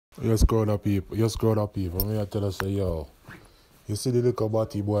Just crowd of people. Me I tell us say, yo, you see the little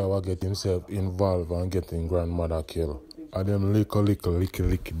batty boy will get himself involved and getting grandmother killed. And them little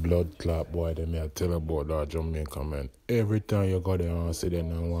blood clot boy, them I tell about that Jamaica man. Every time you go there and see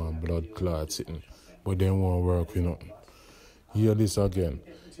them and want blood clot sitting, but they won't work with nothing. Hear this again.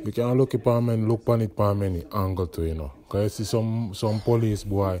 You can look upon men, look on it from many angle to Cause you see some police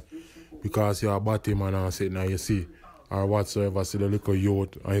boy, because you're a batty man and sitting there, you see, or whatsoever, see the little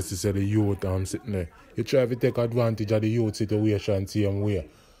youth, and you see the youth and sitting there. You try to take advantage of the youth situation same way.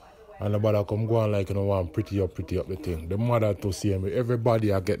 And nobody come go on like you know want pretty up the thing. The mother to see him,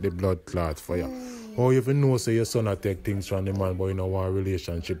 everybody I get the blood clot for you. Or if you know say your son take things from the man, but you know want a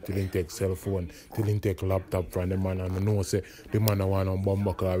relationship till he take cell phone, till he take laptop from the man, and you know say the man want a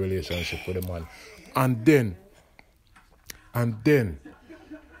bumbuckle relationship with the man. And then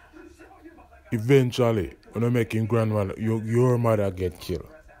eventually when you making grandmother your mother get killed.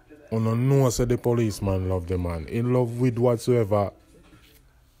 You know say the policeman love the man. In love with whatsoever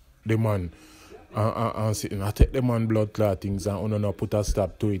the man and sitting. I take the man blood clot things and not put a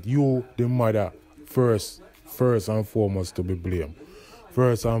stop to it. You, the mother, first and foremost to be blamed.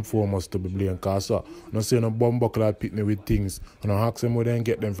 First and foremost to be blamed. Because no say no bumbuckle pitney with things. And I ask them where they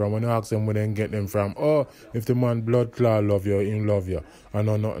get them from. When I ask them where they get them from, oh, if the man blood clot love you, he love you. I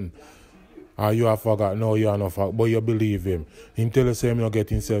know nothing. You have forgot, no, you are not forgot, but you believe him. Him tell you say him not get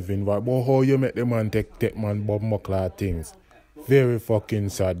himself involved. But how you make the man take man bumbuckle things? Very fucking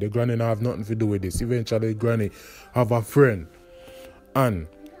sad. The granny have nothing to do with this. Eventually the granny have a friend. And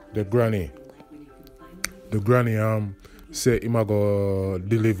the granny say him a go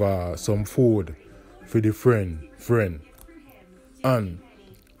deliver some food for the friend. And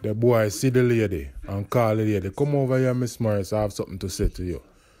the boy see the lady and call the lady, come over here, Miss Morris, I have something to say to you.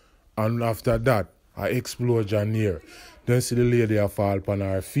 And after that, an explosion here. Then see the lady a fall upon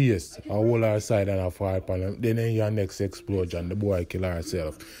her face, a whole her side and a fall upon her. Then in your next explosion, the boy kill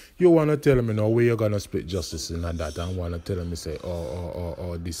herself. You want to tell me now where you're going to split justice in that and want to tell me say,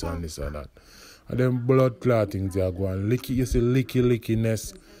 oh, this and this and that. And then blood clot things they are going. You see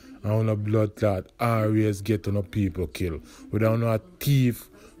lickiness and on a blood clot always get on a people killed. Without no thief,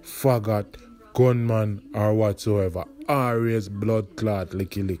 faggot, gunman or whatsoever. Always blood clot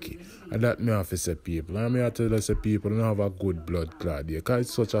licky. And that me have to say people. And I tell you say people don't have a good blood clot there. Because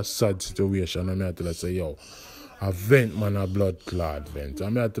it's such a sad situation. And I tell you say yo, a vent man a blood clot vent.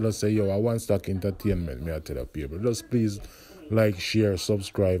 And I tell you say yo, a one stock entertainment. I tell you people. Just please like, share,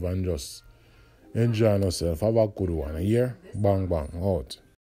 subscribe and just enjoy yourself. Have a good one. Here, bang out.